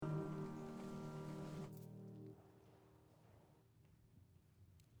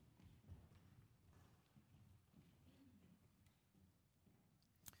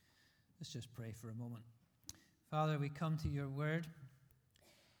Let's just pray for a moment. Father, we come to your word.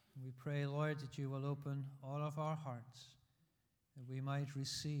 We pray, Lord, that you will open all of our hearts, that we might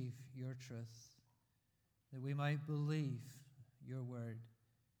receive your truth, that we might believe your word,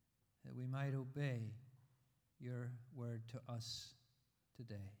 that we might obey your word to us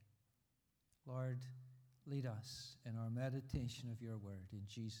today. Lord, lead us in our meditation of your word. In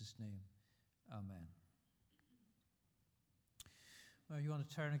Jesus' name, amen. Well, you want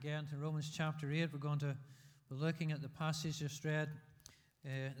to turn again to Romans chapter 8. We're going to be looking at the passage just read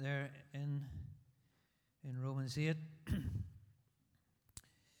there in Romans 8.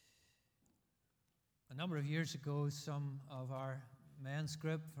 A number of years ago, some of our men's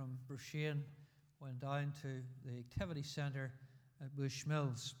group from Brushane went down to the activity centre at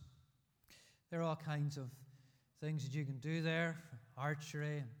Bushmills. There are all kinds of things that you can do there,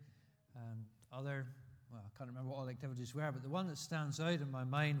 archery and other, well, I can't remember what all the activities were, but the one that stands out in my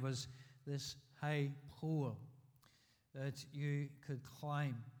mind was this high pole that you could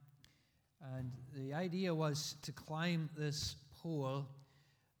climb. And the idea was to climb this pole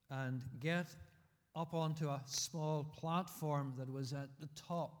and get up onto a small platform that was at the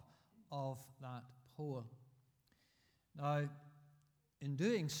top of that pole. Now, in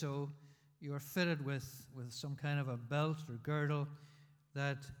doing so, you were fitted with some kind of a belt or girdle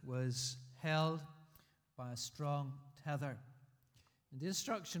that was held by a strong tether. And the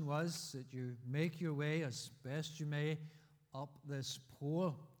instruction was that you make your way as best you may up this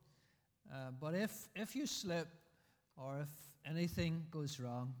pole. But if you slip or if anything goes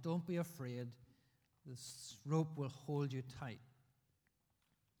wrong, don't be afraid. This rope will hold you tight.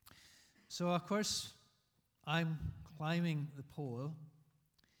 So, of course, I'm climbing the pole,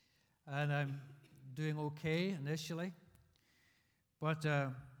 and I'm doing okay initially. But I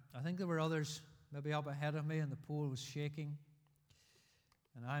think there were others maybe up ahead of me, and the pole was shaking,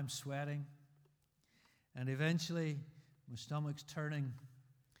 and I'm sweating. And eventually, my stomach's turning,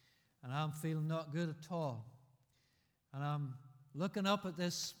 and I'm feeling not good at all. And I'm looking up at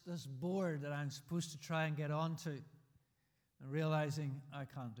this board that I'm supposed to try and get onto, and realizing I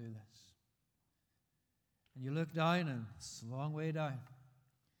can't do this. And you look down, and it's a long way down.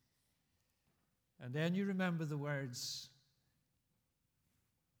 And then you remember the words,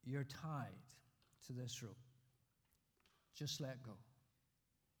 "You're tied to this rope. Just let go."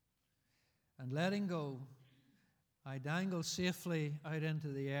 And letting go, I dangle safely out into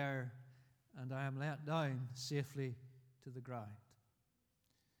the air, and I am let down safely to the ground,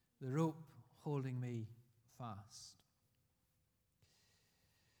 the rope holding me fast.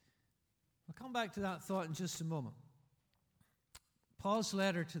 I'll come back to that thought in just a moment. Paul's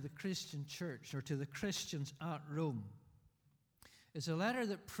letter to the Christian church, or to the Christians at Rome, is a letter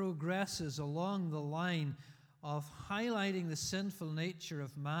that progresses along the line of highlighting the sinful nature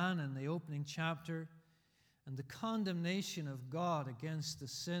of man in the opening chapter and the condemnation of God against the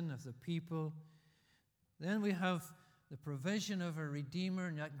sin of the people. Then we have the provision of a Redeemer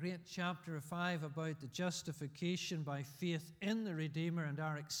in that great chapter 5 about the justification by faith in the Redeemer and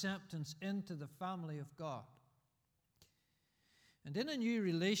our acceptance into the family of God. And in a new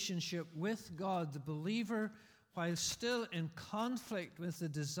relationship with God, the believer, while still in conflict with the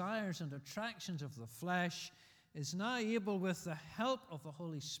desires and attractions of the flesh, is now able, with the help of the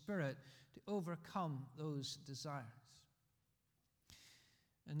Holy Spirit, to overcome those desires.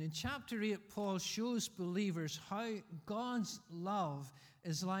 And in chapter 8, Paul shows believers how God's love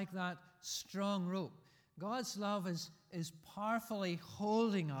is like that strong rope. God's love is powerfully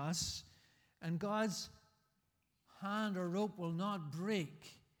holding us, and God's hand or rope will not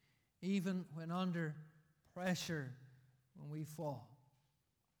break, even when under pressure, when we fall.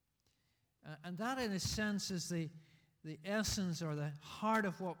 And that, in a sense, is the essence or the heart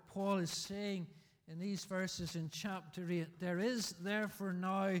of what Paul is saying in these verses in chapter 8. There is therefore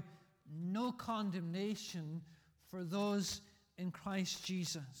now no condemnation for those in Christ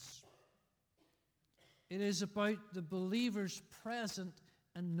Jesus. It is about the believer's present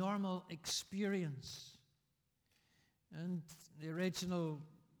and normal experience. And the original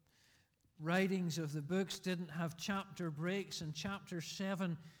writings of the books didn't have chapter breaks, and chapter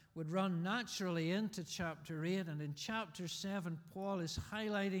 7 would run naturally into chapter 8. And in chapter 7, Paul is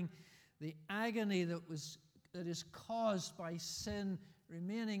highlighting the agony that is caused by sin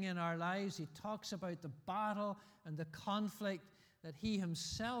remaining in our lives. He talks about the battle and the conflict that he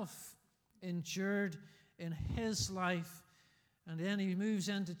himself endured in his life. And then he moves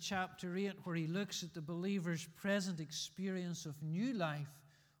into chapter 8, where he looks at the believer's present experience of new life,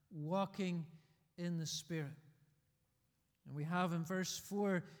 walking in the Spirit. And we have in verse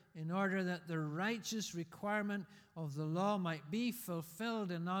 4, in order that the righteous requirement of the law might be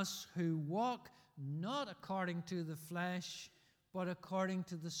fulfilled in us who walk not according to the flesh, but according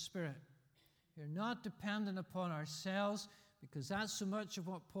to the Spirit. You're not dependent upon ourselves, because that's so much of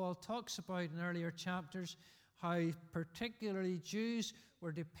what Paul talks about in earlier chapters, how particularly Jews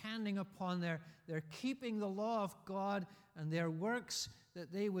were depending upon their keeping the law of God and their works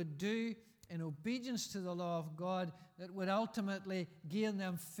that they would do in obedience to the law of God that would ultimately gain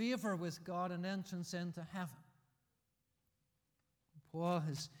them favor with God and entrance into heaven. Paul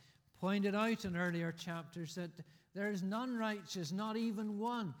has pointed out in earlier chapters that there is none righteous, not even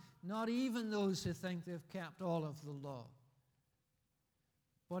one, not even those who think they've kept all of the law.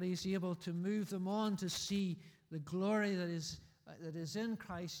 But he's able to move them on to see the glory that is in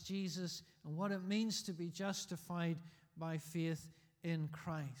Christ Jesus and what it means to be justified by faith in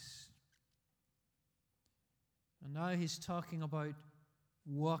Christ. And now he's talking about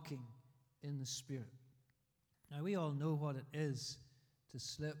walking in the Spirit. Now we all know what it is to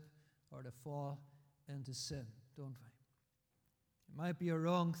slip or to fall into sin, don't we? It might be a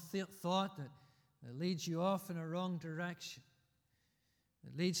wrong thought that leads you off in a wrong direction.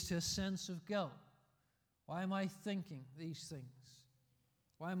 It leads to a sense of guilt. Why am I thinking these things?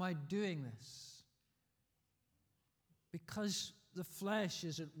 Why am I doing this? Because the flesh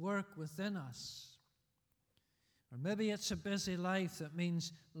is at work within us. Or maybe it's a busy life that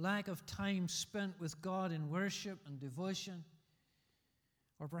means lack of time spent with God in worship and devotion.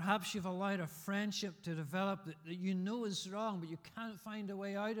 Or perhaps you've allowed a friendship to develop that you know is wrong, but you can't find a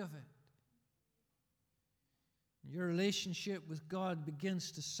way out of it. Your relationship with God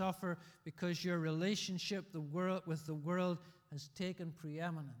begins to suffer because your relationship with the world has taken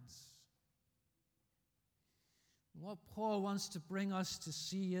preeminence. What Paul wants to bring us to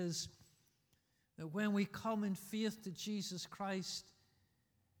see is that when we come in faith to Jesus Christ,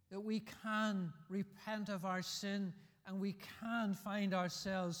 that we can repent of our sin and we can find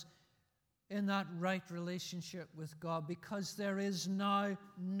ourselves in that right relationship with God, because there is now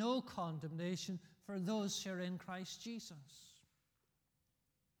no condemnation for those who are in Christ Jesus.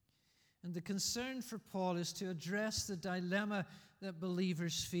 And the concern for Paul is to address the dilemma that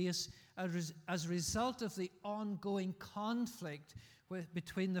believers face as a result of the ongoing conflict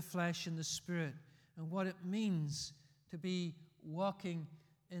between the flesh and the Spirit, and what it means to be walking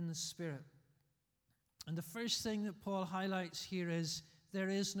in the Spirit. And the first thing that Paul highlights here is there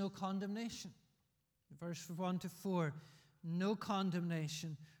is no condemnation. Verse 1 to 4, no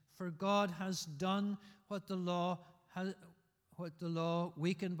condemnation, for God has done what the law,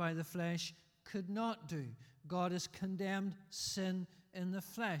 weakened by the flesh, could not do. God has condemned sin in the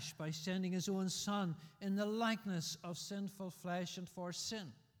flesh by sending his own Son in the likeness of sinful flesh and for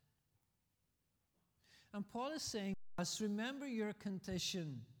sin. And Paul is saying to us, remember your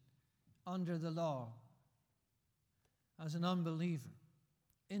condition under the law as an unbeliever,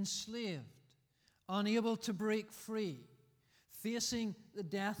 enslaved, unable to break free, facing the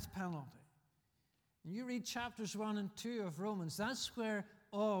death penalty. And you read chapters 1 and 2 of Romans, that's where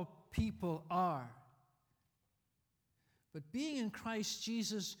all people are. But being in Christ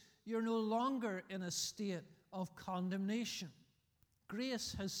Jesus, you're no longer in a state of condemnation.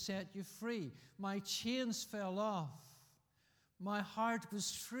 Grace has set you free. My chains fell off. My heart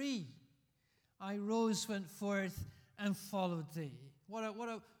was free. I rose, went forth, and followed thee. What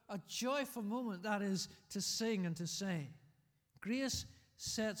a joyful moment that is to sing and to say. Grace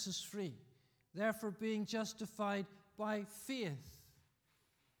sets us free. Therefore, being justified by faith,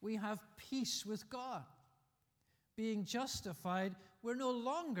 we have peace with God. Being justified, we're no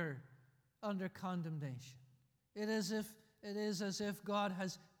longer under condemnation. It is as if God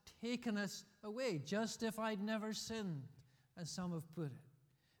has taken us away, just if I'd never sinned, as some have put it.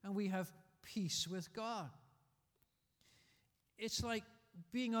 And we have peace with God. It's like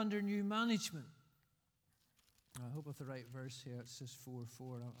being under new management. I hope with the right verse here. It says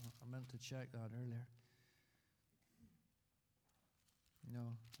 4:4. I meant to check that earlier. No,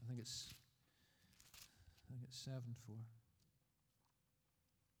 I think it's 7:4.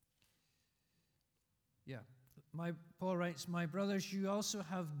 Yeah. Paul writes, my brothers, you also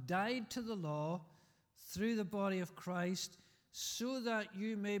have died to the law through the body of Christ, so that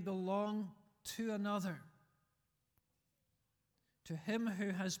you may belong to another, to him who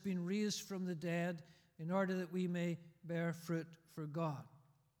has been raised from the dead, in order that we may bear fruit for God.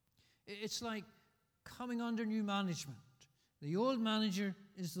 It's like coming under new management. The old manager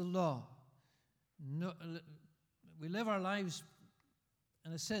is the law. No, we live our lives,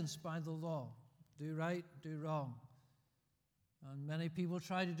 in a sense, by the law. Do right, do wrong. And many people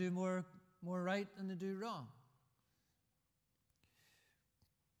try to do more right than they do wrong.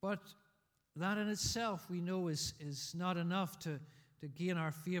 But that in itself, we know, is not enough to gain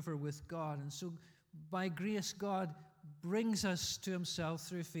our favor with God. And so by grace, God brings us to himself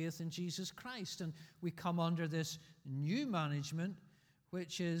through faith in Jesus Christ. And we come under this new management,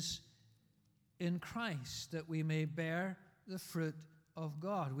 which is in Christ, that we may bear the fruit of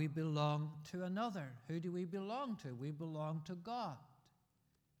God. We belong to another. Who do we belong to? We belong to God.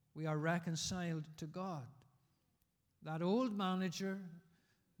 We are reconciled to God. That old manager,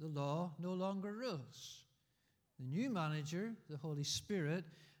 the law, no longer rules. The new manager, the Holy Spirit,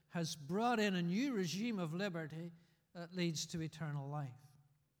 has brought in a new regime of liberty that leads to eternal life.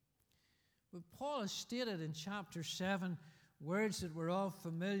 But Paul has stated in chapter 7 words that we're all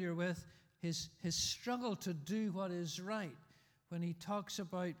familiar with, his struggle to do what is right. When he talks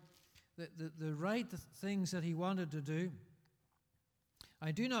about the right things that he wanted to do.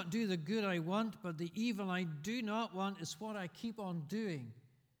 I do not do the good I want, but the evil I do not want is what I keep on doing.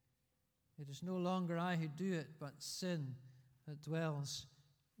 It is no longer I who do it, but sin that dwells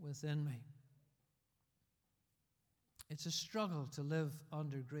within me. It's a struggle to live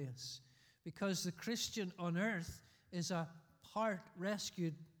under grace, because the Christian on earth is a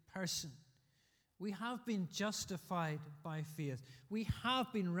part-rescued person. We have been justified by faith. We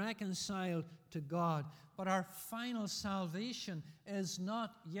have been reconciled to God, but our final salvation is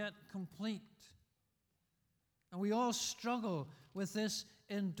not yet complete. And we all struggle with this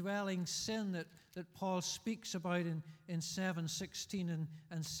indwelling sin that Paul speaks about in 7:16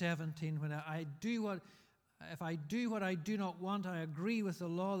 and 17. When if I do what I do not want, I agree with the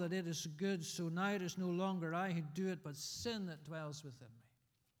law that it is good. So now it is no longer I who do it, but sin that dwells within me.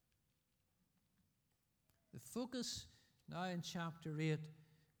 The focus now in chapter 8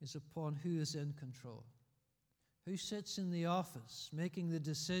 is upon who is in control. Who sits in the office, making the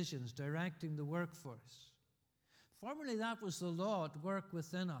decisions, directing the workforce. Formerly that was the law at work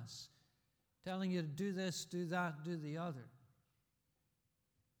within us, telling you to do this, do that, do the other.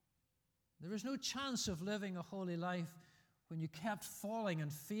 There is no chance of living a holy life when you kept falling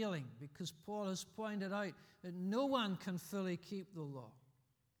and failing, because Paul has pointed out that no one can fully keep the law.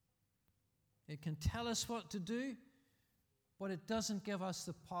 It can tell us what to do, but it doesn't give us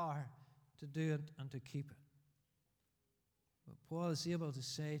the power to do it and to keep it. But Paul is able to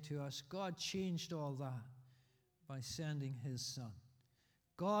say to us, God changed all that by sending his Son.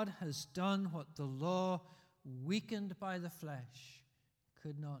 God has done what the law, weakened by the flesh,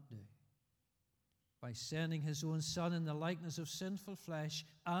 could not do. By sending his own Son in the likeness of sinful flesh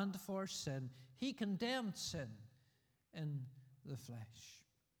and for sin, he condemned sin in the flesh.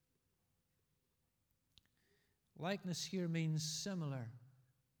 Likeness here means similar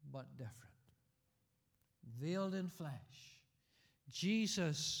but different. Veiled in flesh,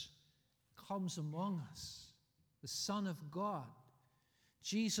 Jesus comes among us, the Son of God.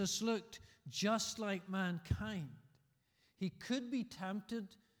 Jesus looked just like mankind. He could be tempted.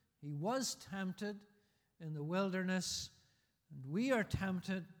 He was tempted in the wilderness, and we are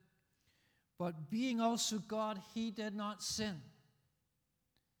tempted. But being also God, he did not sin.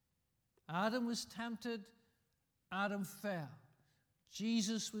 Adam was tempted. Adam fell.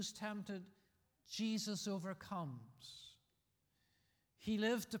 Jesus was tempted. Jesus overcomes. He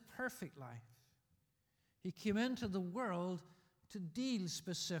lived a perfect life. He came into the world to deal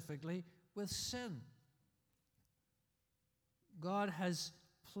specifically with sin. God has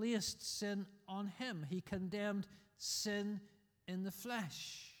placed sin on him. He condemned sin in the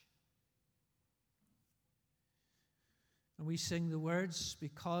flesh. And we sing the words,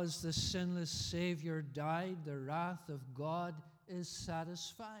 because the sinless Savior died, the wrath of God is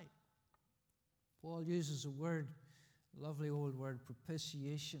satisfied. Paul uses a word, a lovely old word,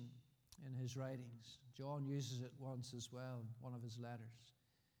 propitiation, in his writings. John uses it once as well in one of his letters.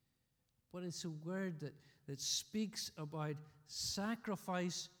 But it's a word that speaks about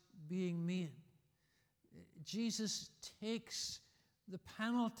sacrifice being made. Jesus takes the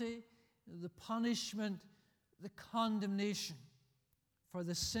penalty, the punishment, the condemnation for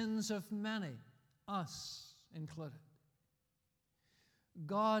the sins of many, us included.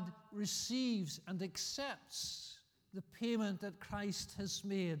 God receives and accepts the payment that Christ has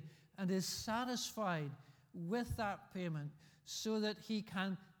made and is satisfied with that payment so that he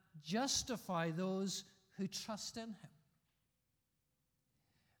can justify those who trust in him.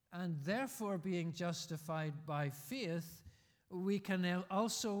 And therefore, being justified by faith, we can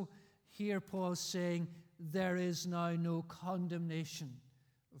also hear Paul saying, there is now no condemnation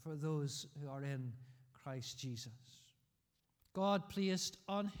for those who are in Christ Jesus. God placed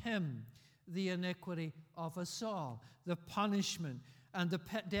on him the iniquity of us all, the punishment and the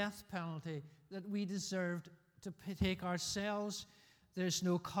death penalty that we deserved to take ourselves there's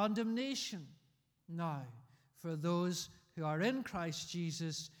no condemnation now for those who are in Christ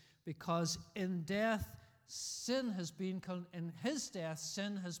Jesus, because in death, sin has been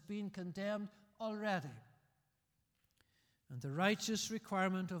condemned already. And the righteous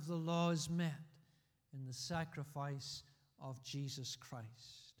requirement of the law is met in the sacrifice of Jesus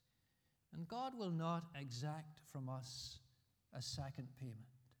Christ. And God will not exact from us a second payment.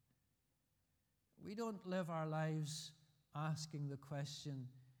 We don't live our lives asking the question,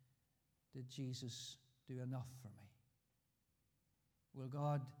 did Jesus do enough for me? Will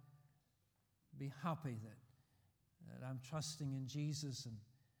God be happy that I'm trusting in Jesus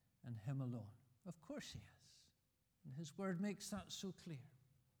and Him alone? Of course He is. And His Word makes that so clear.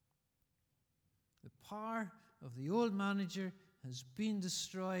 The power of the old manager has been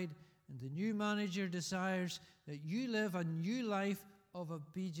destroyed, and the new manager desires that you live a new life of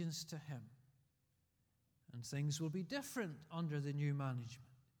obedience to Him. And things will be different under the new management.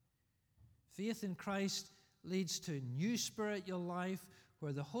 Faith in Christ leads to a new spiritual life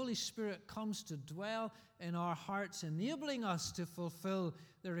where the Holy Spirit comes to dwell in our hearts, enabling us to fulfill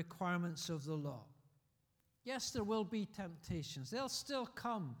the requirements of the law. Yes, there will be temptations. They'll still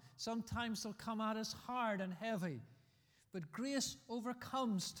come. Sometimes they'll come at us hard and heavy. But grace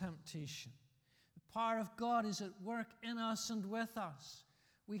overcomes temptation. The power of God is at work in us and with us.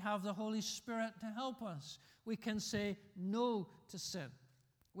 We have the Holy Spirit to help us. We can say no to sin.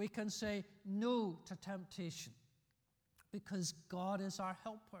 We can say no to temptation because God is our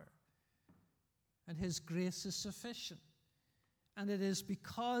helper and His grace is sufficient. And it is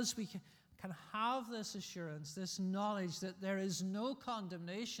because we can have this assurance, this knowledge that there is no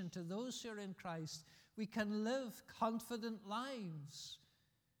condemnation to those who are in Christ, we can live confident lives.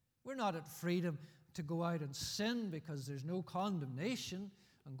 We're not at freedom to go out and sin because there's no condemnation,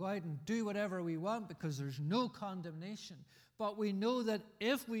 and go out and do whatever we want because there's no condemnation. But we know that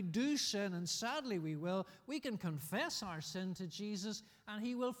if we do sin, and sadly we will, we can confess our sin to Jesus and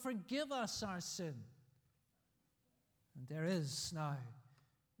He will forgive us our sin. And there is now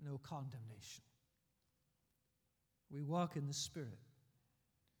no condemnation. We walk in the Spirit.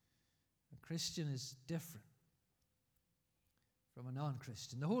 A Christian is different from a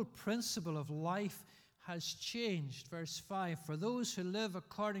non-Christian. The whole principle of life has changed. Verse 5, for those who live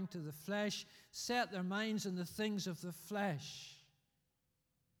according to the flesh set their minds on the things of the flesh.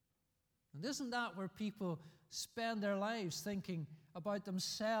 And isn't that where people spend their lives thinking about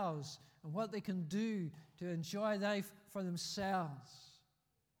themselves and what they can do to enjoy life for themselves?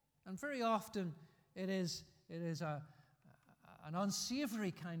 And very often it is an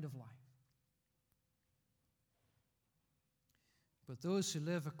unsavory kind of life. But those who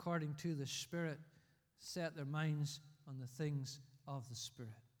live according to the Spirit set their minds on the things of the Spirit.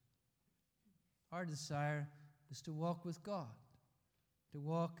 Our desire is to walk with God, to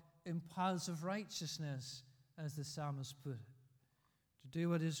walk in paths of righteousness, as the psalmist put it, to do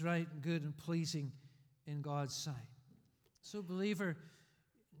what is right and good and pleasing in God's sight. So, believer,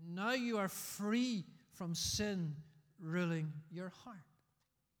 now you are free from sin ruling your heart.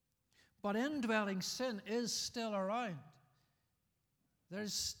 But indwelling sin is still around.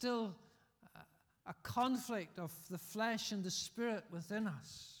 There's still a conflict of the flesh and the Spirit within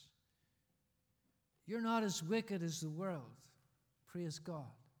us. You're not as wicked as the world, praise God.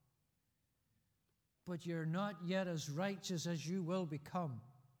 But you're not yet as righteous as you will become,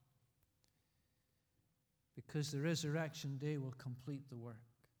 because the resurrection day will complete the work.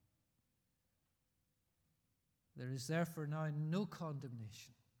 There is therefore now no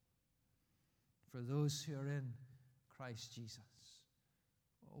condemnation for those who are in Christ Jesus.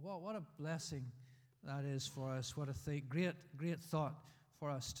 What a blessing that is for us. What a great thought for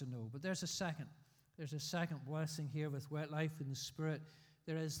us to know. But there's a second blessing here with wet life in the Spirit.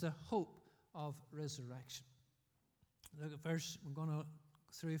 There is the hope of resurrection. Look at we're going to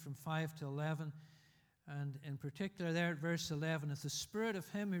through from 5 to 11. And in particular there at verse 11, if the Spirit of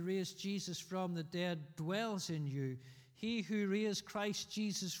Him who raised Jesus from the dead dwells in you, He who raised Christ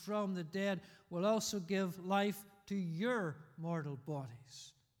Jesus from the dead will also give life to your mortal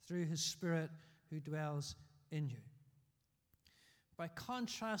bodies through His Spirit who dwells in you. By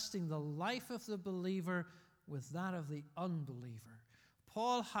contrasting the life of the believer with that of the unbeliever,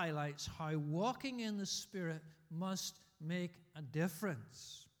 Paul highlights how walking in the Spirit must make a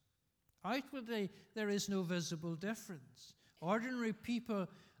difference. Outwardly, there is no visible difference. We're ordinary people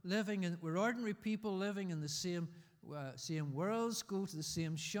living in the same worlds, go to the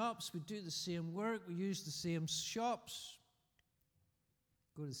same shops, we do the same work, we use the same shops,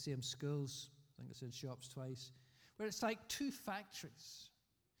 go to the same schools. I think I said shops twice. But it's like two factories.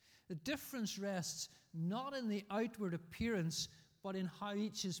 The difference rests not in the outward appearance, but in how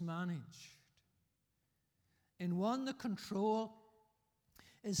each is managed. In one, the control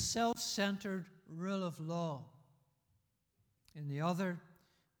is self-centered rule of law. In the other,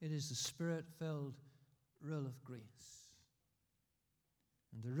 it is the Spirit-filled rule of grace.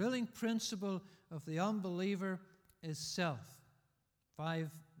 And the ruling principle of the unbeliever is self.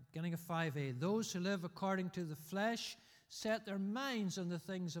 Beginning of 5a. Those who live according to the flesh set their minds on the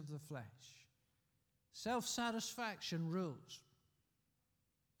things of the flesh. Self-satisfaction rules.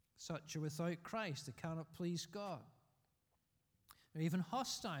 Such are without Christ, they cannot please God. They're even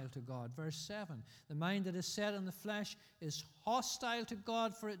hostile to God. Verse 7. The mind that is set on the flesh is hostile to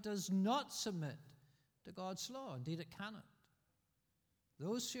God, for it does not submit to God's law. Indeed, it cannot.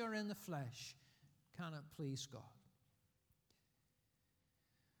 Those who are in the flesh cannot please God.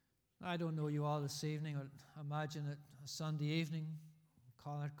 I don't know you all this evening. I imagine at a Sunday evening,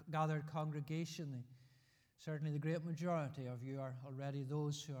 gathered congregation, certainly the great majority of you are already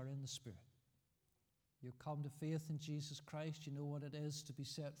those who are in the Spirit. You've come to faith in Jesus Christ. You know what it is to be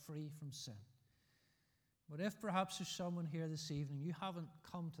set free from sin. But if perhaps there's someone here this evening, you haven't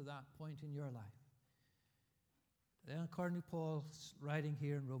come to that point in your life, then according to Paul's writing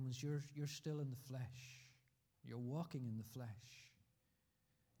here in Romans, you're still in the flesh. You're walking in the flesh.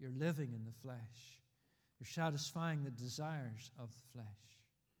 You're living in the flesh. You're satisfying the desires of the flesh.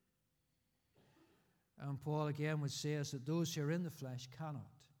 And Paul again would say us that those who are in the flesh cannot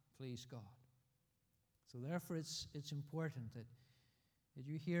please God. So therefore it's important that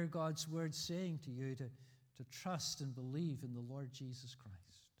you hear God's word saying to you to trust and believe in the Lord Jesus Christ.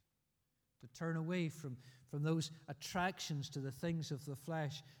 To turn away from those attractions to the things of the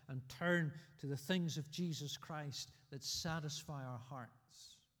flesh and turn to the things of Jesus Christ that satisfy our hearts.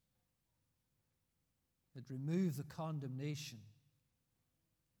 That remove the condemnation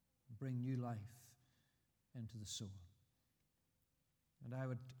and bring new life into the soul. And I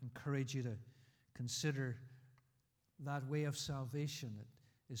would encourage you to consider that way of salvation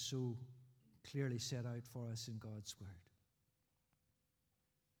that is so clearly set out for us in God's Word.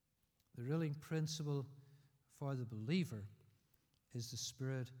 The ruling principle for the believer is the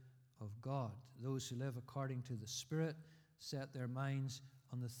Spirit of God. Those who live according to the Spirit set their minds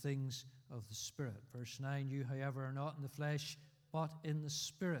on the things of the Spirit. Verse 9, you, however, are not in the flesh, but in the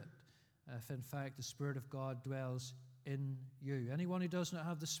Spirit, if in fact the Spirit of God dwells in you. Anyone who does not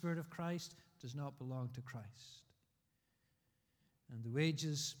have the Spirit of Christ does not belong to Christ. And the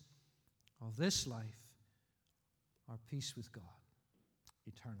wages of this life are peace with God,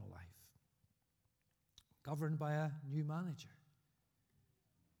 eternal life, governed by a new manager,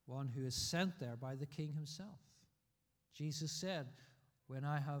 one who is sent there by the King himself. Jesus said, when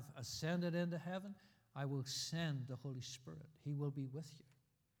I have ascended into heaven, I will send the Holy Spirit. He will be with you.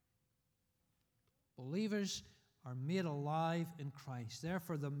 Believers are made alive in Christ.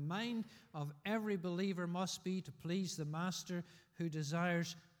 Therefore, the mind of every believer must be to please the Master who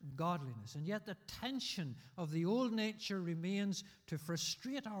desires godliness. And yet the tension of the old nature remains to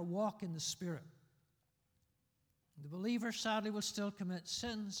frustrate our walk in the Spirit. The believer, sadly, will still commit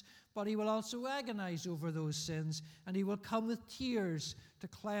sins, but he will also agonize over those sins, and he will come with tears to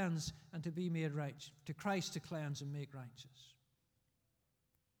cleanse and to be made righteous, to Christ to cleanse and make righteous.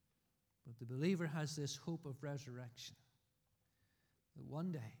 But the believer has this hope of resurrection, that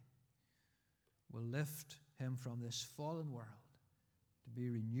one day will lift him from this fallen world to be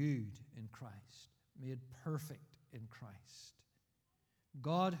renewed in Christ, made perfect in Christ.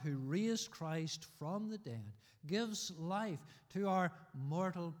 God, who raised Christ from the dead, gives life to our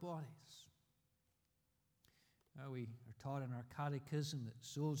mortal bodies. We are taught in our catechism that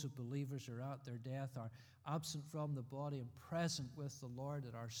souls of believers are at their death, are absent from the body and present with the Lord,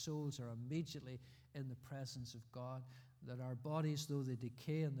 that our souls are immediately in the presence of God, that our bodies, though they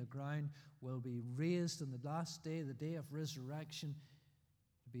decay in the ground, will be raised in the last day, the day of resurrection,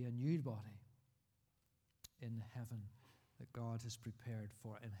 to be a new body in heaven that God has prepared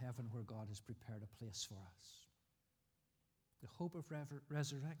for, in heaven where God has prepared a place for us. The hope of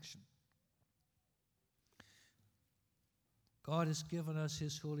resurrection. God has given us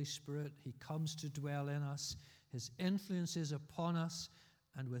His Holy Spirit. He comes to dwell in us. His influence is upon us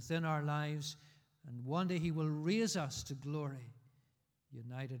and within our lives. And one day He will raise us to glory,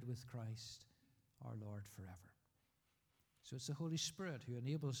 united with Christ, our Lord, forever. So it's the Holy Spirit who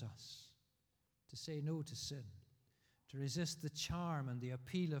enables us to say no to sin, to resist the charm and the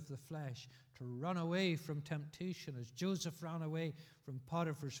appeal of the flesh, to run away from temptation as Joseph ran away from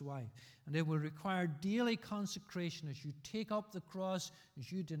Potiphar's wife. And it will require daily consecration as you take up the cross,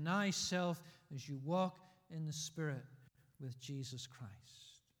 as you deny self, as you walk in the Spirit with Jesus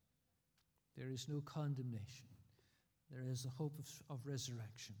Christ. There is no condemnation. There is the hope of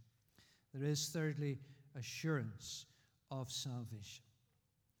resurrection. There is, thirdly, assurance of salvation.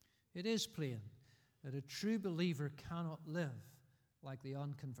 It is plain that a true believer cannot live like the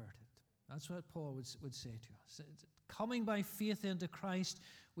unconverted. That's what Paul would say to us. Coming by faith into Christ,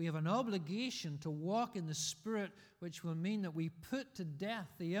 we have an obligation to walk in the Spirit, which will mean that we put to death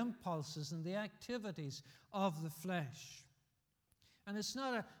the impulses and the activities of the flesh. And it's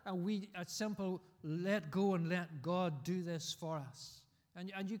not a simple let go and let God do this for us.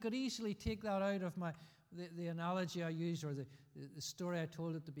 And you could easily take that out of the analogy I used or the story I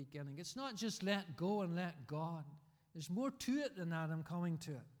told at the beginning. It's not just let go and let God. There's more to it than that. I'm coming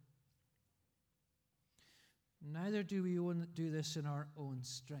to it. Neither do we do this in our own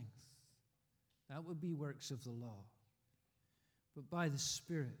strength. That would be works of the law. But by the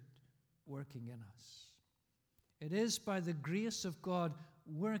Spirit working in us. It is by the grace of God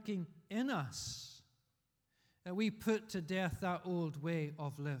working in us that we put to death that old way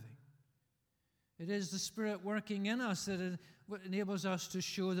of living. It is the Spirit working in us that enables us to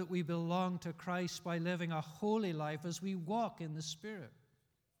show that we belong to Christ by living a holy life as we walk in the Spirit.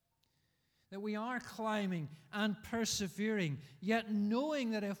 That we are climbing and persevering, yet knowing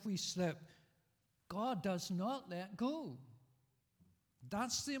that if we slip, God does not let go.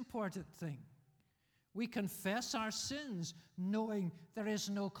 That's the important thing. We confess our sins, knowing there is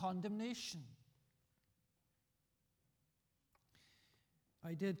no condemnation.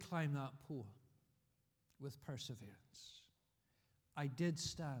 I did climb that pole with perseverance. I did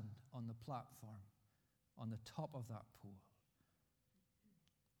stand on the platform, on the top of that pole.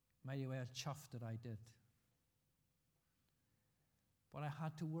 Mighty well chuffed that I did. But I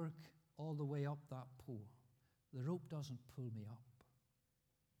had to work all the way up that pole. The rope doesn't pull me up.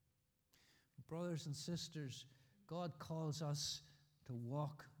 Brothers and sisters, God calls us to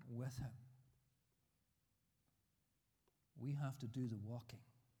walk with Him. We have to do the walking,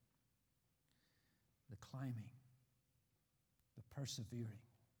 the climbing, the persevering.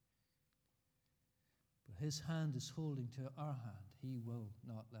 But His hand is holding to our hand. He will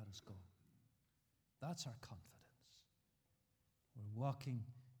not let us go. That's our confidence. We're walking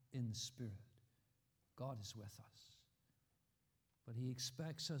in the Spirit. God is with us. But He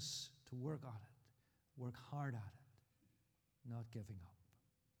expects us to work at it, work hard at it, not giving up.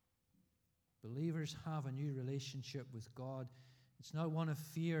 Believers have a new relationship with God. It's not one of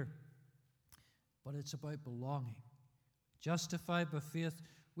fear, but it's about belonging. Justified by faith,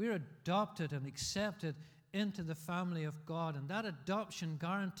 we're adopted and accepted into the family of God, and that adoption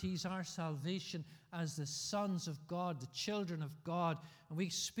guarantees our salvation as the sons of God, the children of God. And we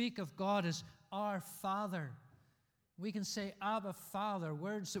speak of God as our Father. We can say Abba, Father,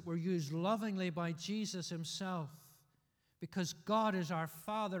 words that were used lovingly by Jesus Himself, because God is our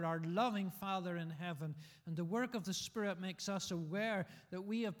Father, our loving Father in heaven. And the work of the Spirit makes us aware that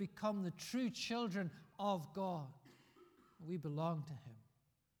we have become the true children of God. We belong to Him.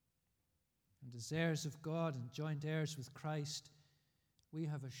 And as heirs of God and joint heirs with Christ, we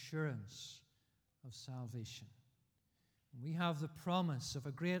have assurance of salvation. And we have the promise of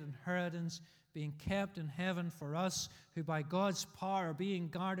a great inheritance being kept in heaven for us, who by God's power are being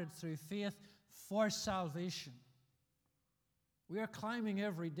guarded through faith for salvation. We are climbing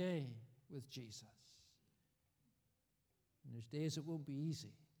every day with Jesus. And there's days it won't be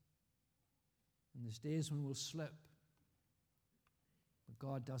easy. And there's days when we'll slip. But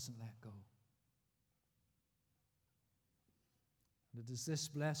God doesn't let go. And it is this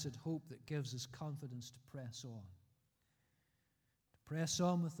blessed hope that gives us confidence to press on. To press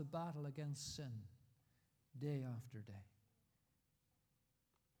on with the battle against sin day after day.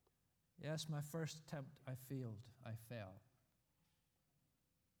 Yes, my first attempt, I failed. I fell.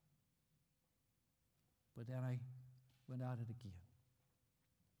 But then I went at it again.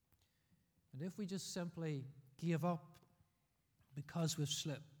 And if we just simply give up because we've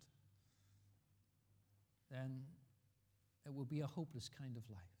slipped, then it will be a hopeless kind of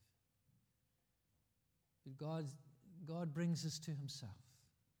life. But God brings us to Himself.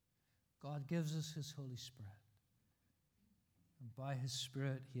 God gives us His Holy Spirit. And by His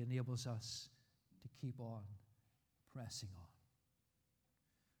Spirit, He enables us to keep on pressing on.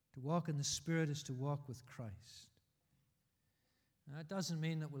 To walk in the Spirit is to walk with Christ. And that doesn't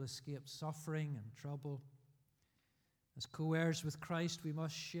mean that we'll escape suffering and trouble. As co-heirs with Christ, we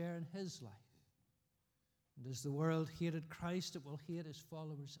must share in His life. And as the world hated Christ, it will hate His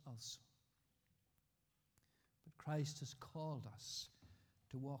followers also. But Christ has called us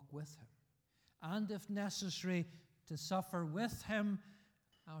to walk with Him. And if necessary, to suffer with Him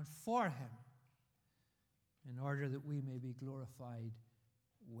and for Him, in order that we may be glorified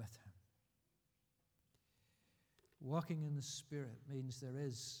with Him. Walking in the Spirit means there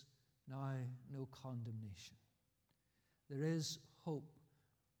is now no condemnation. There is hope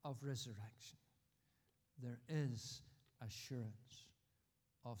of resurrection. There is assurance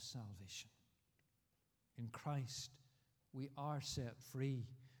of salvation. In Christ, we are set free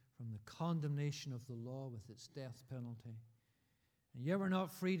from the condemnation of the law with its death penalty. And yet we're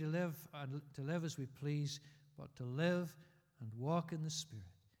not free to live as we please, but to live and walk in the Spirit,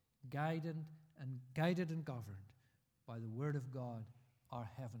 guided and governed by the Word of God, our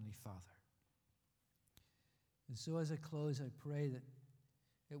Heavenly Father. And so as I close, I pray that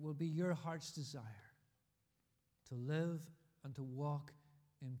it will be your heart's desire to live and to walk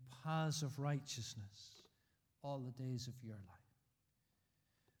in paths of righteousness all the days of your life,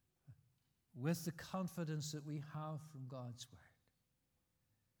 with the confidence that we have from God's Word,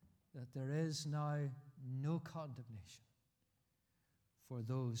 that there is now no condemnation for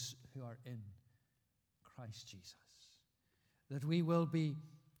those who are in Christ Jesus. That we will be,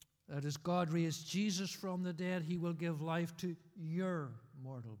 that as God raised Jesus from the dead, He will give life to your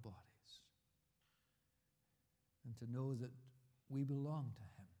mortal bodies. And to know that we belong to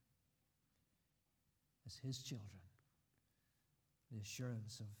Him as His children, the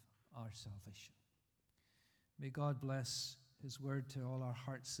assurance of our salvation. May God bless His word to all our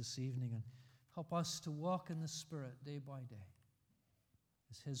hearts this evening and help us to walk in the Spirit day by day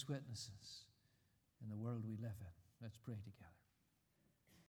as His witnesses in the world we live in. Let's pray together.